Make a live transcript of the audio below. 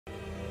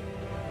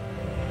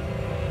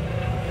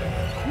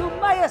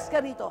Lumayas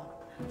ka rito.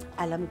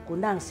 Alam ko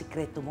na ang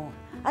sikreto mo.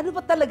 Ano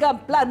ba talaga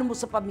ang plano mo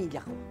sa pamilya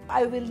ko?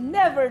 I will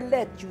never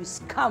let you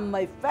scam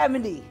my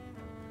family.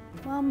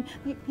 Ma'am,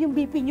 yung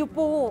BP niyo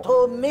po.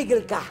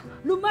 Tumigil ka.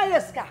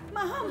 Lumayas ka.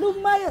 Ma'am.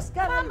 Lumayas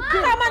ka. Mama,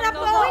 tama na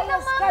po.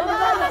 Lumayas ka.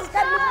 Lumayas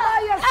ka.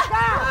 Lumayas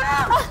ka.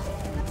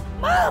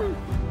 Ma'am!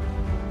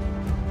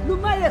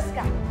 Lumayas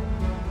ka.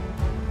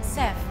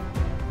 Seth,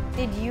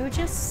 did you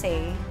just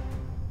say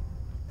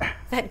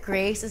that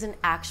Grace is an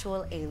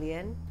actual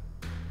alien?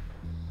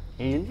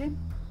 Alien?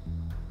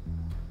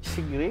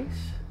 Si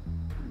Grace?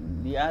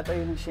 Di ata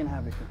yun ang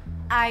sinabi ko.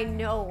 I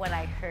know what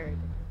I heard.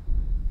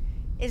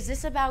 Is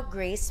this about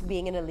Grace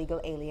being an illegal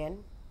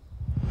alien?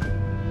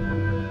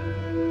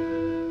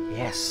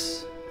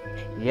 Yes.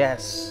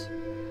 Yes.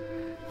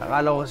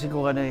 Akala ko kasi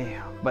kung ano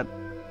eh. But,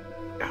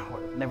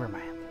 never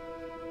mind.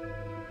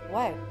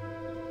 What?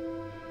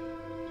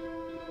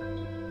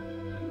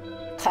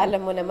 Kala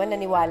mo naman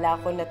naniwala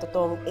ako na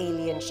totoong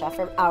alien siya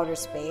from outer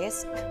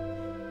space?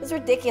 It's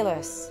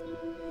ridiculous.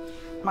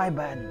 My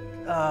bad.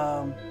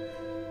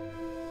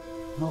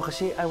 No,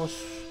 kasi I was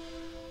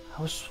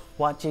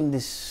watching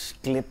this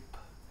clip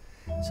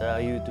sa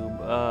YouTube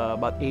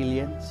about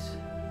aliens.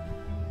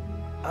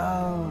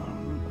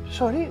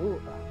 Sorry,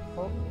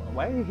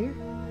 why are you here?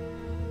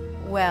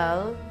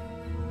 Well,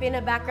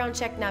 pina-background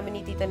check namin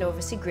ni Tita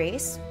Nova si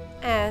Grace,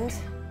 and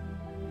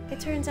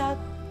it turns out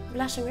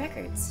wala siyang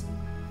records.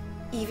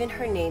 Even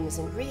her name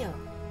isn't real.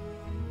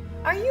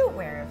 Are you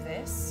aware of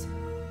this?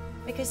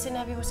 Because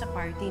sinabi mo sa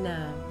party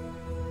na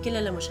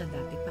kilala mo siya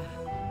dati pa.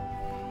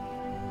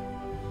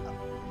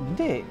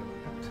 Hindi.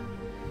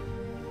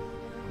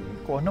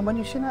 Kung ano man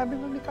yung sinabi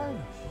mo ni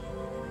Carlos.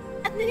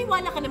 At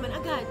naniwala ka naman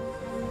agad.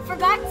 For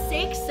God's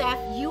sake,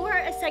 Seth, you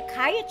are a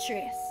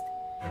psychiatrist.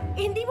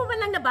 Eh, hindi mo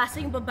man lang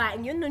nabasa yung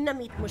babaeng yun nung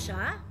na-meet mo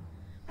siya?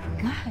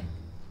 God.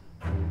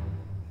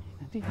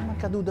 Hindi naman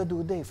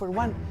kaduda-duda eh. For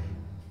one,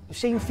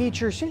 same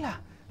feature sila.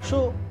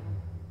 So,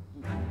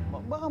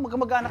 baka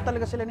magkamag-anak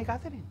talaga sila ni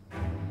Catherine.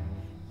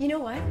 You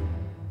know what?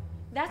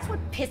 That's what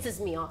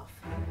pisses me off.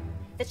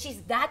 That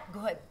she's that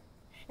good.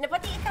 Na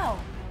pati ikaw,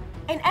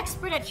 an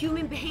expert at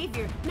human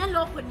behavior,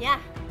 naloko niya.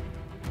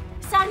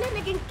 Sana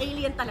naging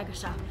alien talaga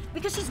siya.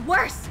 Because she's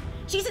worse.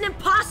 She's an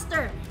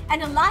imposter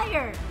and a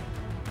liar.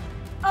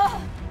 Oh!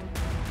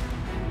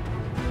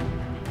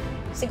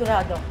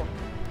 Sigurado ako,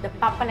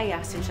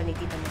 napapalayasin siya ni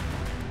Tita Nova.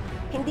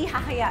 Hindi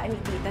hakayaan ni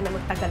Tita na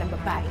magtagal ang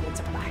babae yun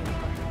sa bahay ni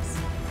Carlos.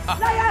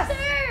 Layas!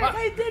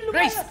 Caitlyn,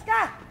 lumayas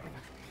ka!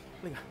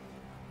 Liga,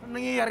 ano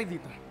nangyayari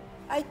dito?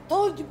 I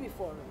told you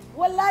before,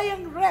 wala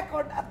yung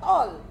record at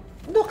all.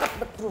 Look at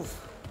the proof.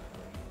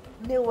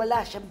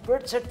 Niwala siyang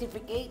birth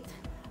certificate,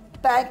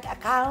 bank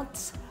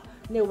accounts,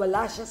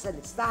 niwala siya sa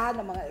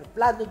listahan ng mga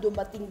aeroplano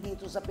dumating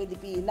dito sa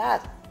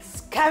Pilipinas.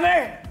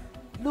 Scammer!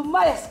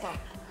 Lumayas ka!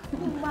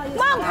 Lumayas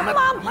Ma'am! ka!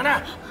 Ma'am! Mana!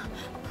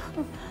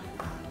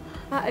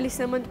 Aalis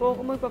naman po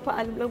ako.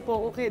 Magpapaalam lang po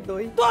ako kay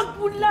Doy. Huwag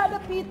mo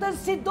lalapitan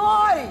si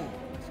Doy!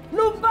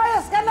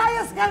 Lumayas ka!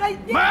 Layas ka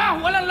ngayon! Ma!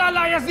 Walang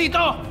lalayas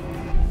dito!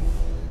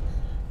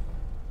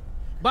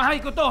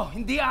 Bahay ko to.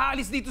 Hindi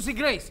aalis dito si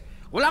Grace.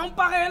 Wala akong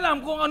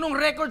pakialam kung anong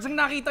records ang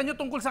nakita nyo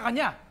tungkol sa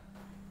kanya.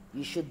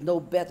 You should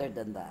know better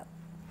than that.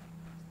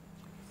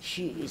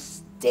 She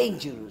is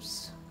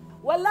dangerous.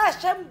 Wala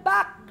siyang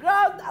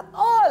background at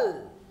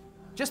all!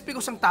 Just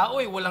because ang tao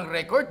walang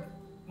record,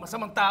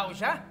 masamang tao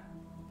siya.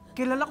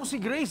 Kilala ko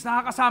si Grace,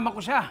 nakakasama ko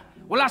siya.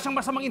 Wala siyang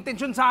masamang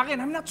intensyon sa akin.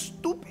 I'm not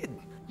stupid.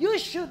 You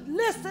should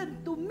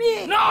listen to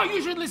me! No, you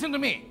should listen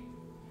to me.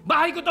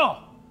 Bahay ko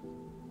to.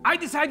 I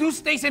decide who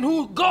stays and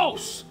who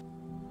goes.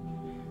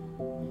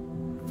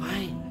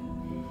 Fine.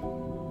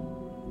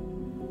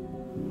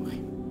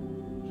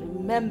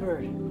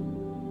 Remember,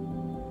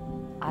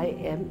 I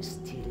am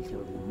still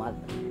your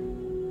mother.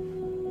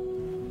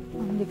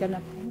 Hindi ka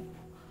na po.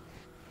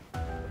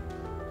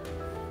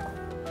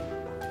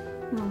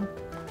 Ma'am,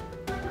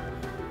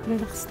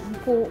 relax lang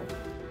po.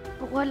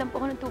 Kukuha lang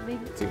po ako ng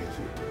tubig. Sige,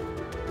 sige.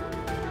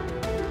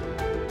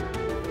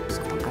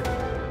 Saktan ka.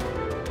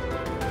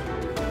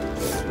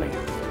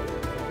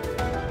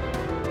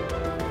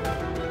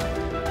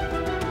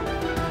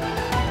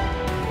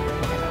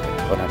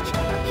 Wala na siya.